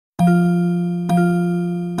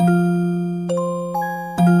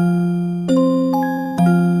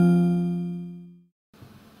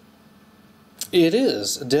It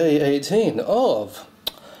is day 18 of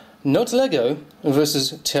not Lego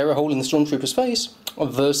versus tear a hole in the Stormtrooper's face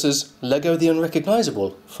versus Lego the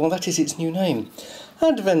Unrecognisable, for that is its new name.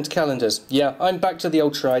 Advent calendars. Yeah, I'm back to the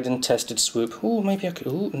old tried and tested swoop. Ooh, maybe I could...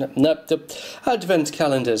 Ooh, no. Advent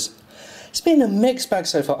calendars. It's been a mixed bag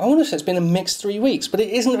so far. I want to say it's been a mixed 3 weeks, but it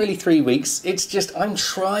isn't really 3 weeks. It's just I'm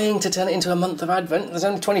trying to turn it into a month of Advent. There's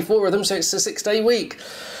only 24 of them, so it's a 6-day week.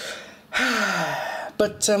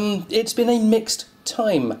 But it's been a mixed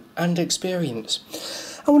time and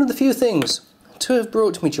experience. And one of the few things to have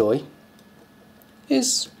brought me joy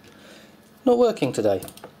is not working today.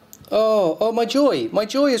 Oh, my joy! My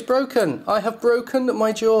joy is broken! I have broken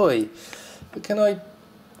my joy! But can I...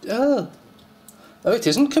 Oh, it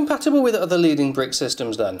isn't compatible with other leading brick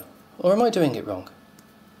systems then? Or am I doing it wrong?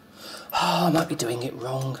 Oh, I might be doing it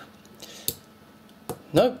wrong.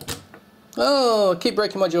 No. Oh, I keep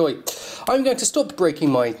breaking my joy. I'm going to stop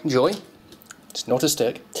breaking my joy. It's not a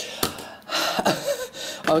stick.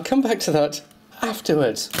 I'll come back to that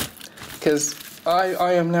afterwards, because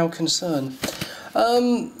I am now concerned.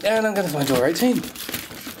 And I'm going to find door 18.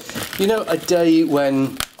 You know, a day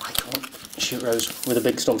when I can't shoot Rose with a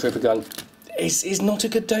big Stormtrooper gun is not a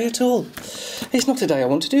good day at all. It's not a day I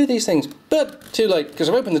want to do these things. But too late, because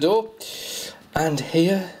I've opened the door, and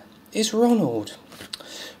here is Ronald.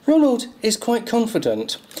 Ronald is quite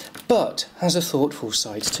confident, but has a thoughtful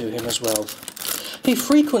side to him as well. He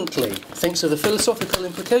frequently thinks of the philosophical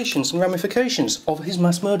implications and ramifications of his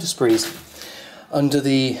mass murder sprees under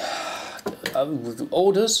the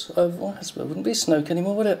orders of... Well, it wouldn't be Snoke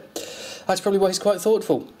anymore, would it? That's probably why he's quite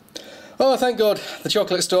thoughtful. Oh, thank God, the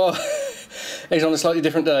chocolate store is on a slightly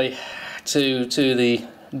different day to the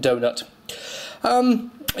donut.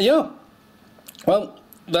 Yeah. Well,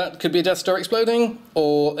 that could be a Death Star exploding,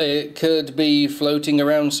 or it could be floating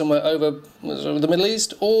around somewhere over the Middle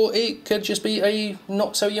East, or it could just be a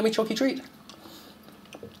not-so-yummy chalky treat.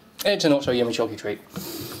 It's a not-so-yummy chalky treat.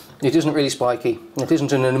 It isn't really spiky. It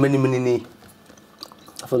isn't an mini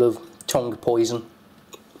full of tongue poison.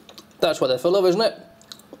 That's what they're full of, isn't it?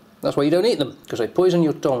 That's why you don't eat them, because they poison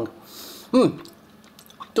your tongue.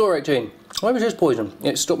 Door 18. Why was this poison?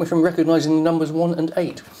 It stopped me from recognising the numbers 1 and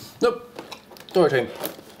 8. Nope. Door 18.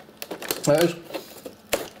 There it is.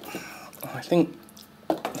 I think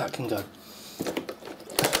that can go.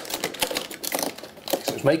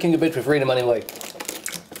 So it's making a bid for freedom anyway.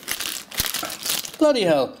 Bloody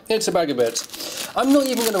hell, it's a bag of bits. I'm not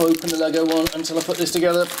even going to open the Lego one until I put this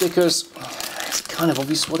together, because it's kind of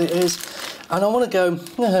obvious what it is. And I want to go,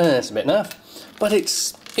 it's a bit naff, but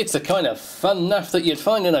it's the kind of fun naff that you'd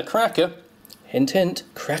find in a cracker. Hint, hint,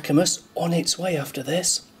 Crackamus on its way after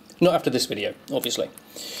this. Not after this video, obviously.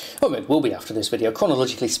 Well, it will be after this video,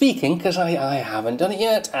 chronologically speaking, because I haven't done it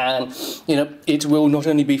yet, and, you know, it will not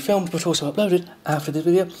only be filmed, but also uploaded after this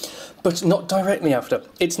video, but not directly after.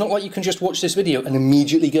 It's not like you can just watch this video and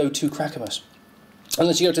immediately go to Crackamus.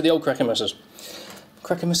 Unless you go to the old Crackamuses.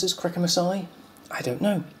 Crackamuses? Crackamusai? I don't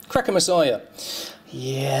know. Crackamessiah.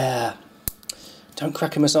 Yeah. Don't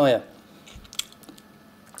Crackamessiah.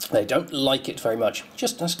 They don't like it very much.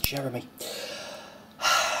 Just ask Jeremy.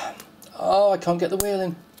 Oh, I can't get the wheel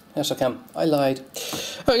in. Yes, I can. I lied.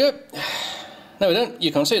 There we go. No, we don't.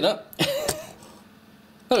 You can't see that.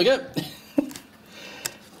 There we go.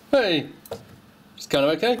 Hey. It's kind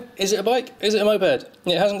of okay. Is it a bike? Is it a moped?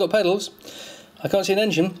 It hasn't got pedals. I can't see an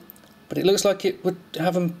engine, but it looks like it would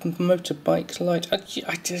have a motorbike light.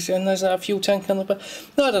 And there's a fuel tank on the back.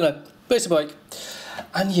 No, I don't know. But it's a bike.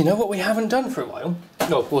 And you know what we haven't done for a while?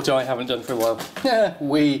 Oh, what I haven't done for a while? Yeah,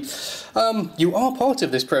 you are part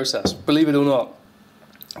of this process, believe it or not.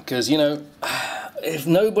 Because, you know, if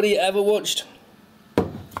nobody ever watched,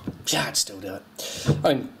 yeah, I'd still do it.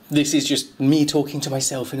 I mean, this is just me talking to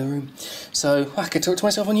myself in a room. So, I could talk to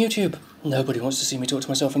myself on YouTube. Nobody wants to see me talk to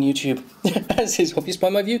myself on YouTube, as is obvious by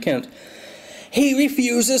my view count. He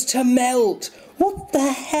refuses to melt! What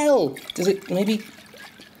the hell? Does it maybe...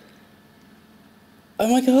 Oh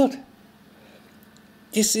my God.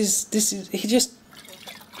 This is, he just...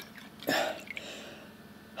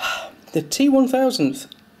 The T-1000th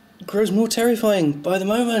grows more terrifying by the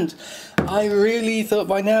moment. I really thought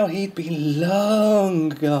by now he'd be long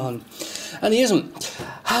gone. And he isn't.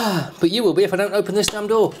 But you will be if I don't open this damn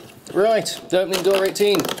door. Right, opening door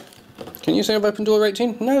 18. Can you say I've opened door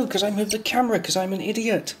 18? No, because I moved the camera, because I'm an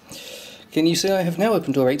idiot. Can you say I have now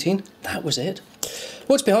opened door 18? That was it.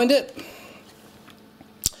 What's behind it?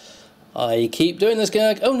 I keep doing this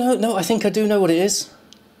gag. Oh no, I think I do know what it is.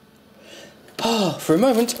 For a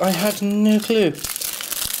moment I had no clue.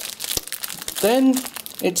 Then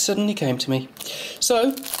it suddenly came to me.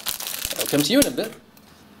 So, I'll come to you in a bit.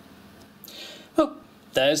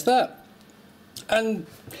 there's that. And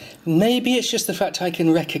maybe it's just the fact I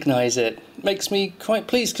can recognise it. Makes me quite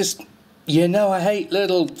pleased, because you know I hate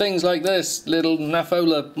little things like this, little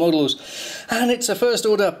Nafola models. And it's a first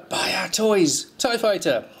order, buy our toys, TIE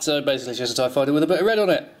Fighter. So basically it's just a TIE Fighter with a bit of red on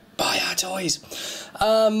it. Buy our toys.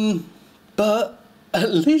 But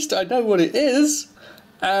at least I know what it is.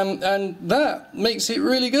 And that makes it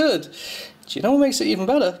really good. Do you know what makes it even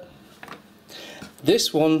better?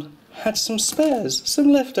 This one had some spares,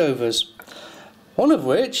 some leftovers. One of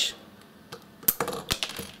which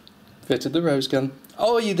fitted the rose gun.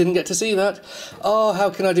 Oh, you didn't get to see that. Oh, how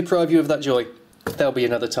can I deprive you of that joy? There'll be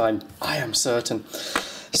another time, I am certain.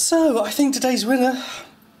 So, I think today's winner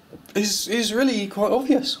is really quite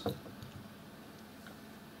obvious.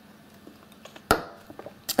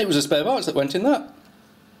 It was a spare parts that went in that.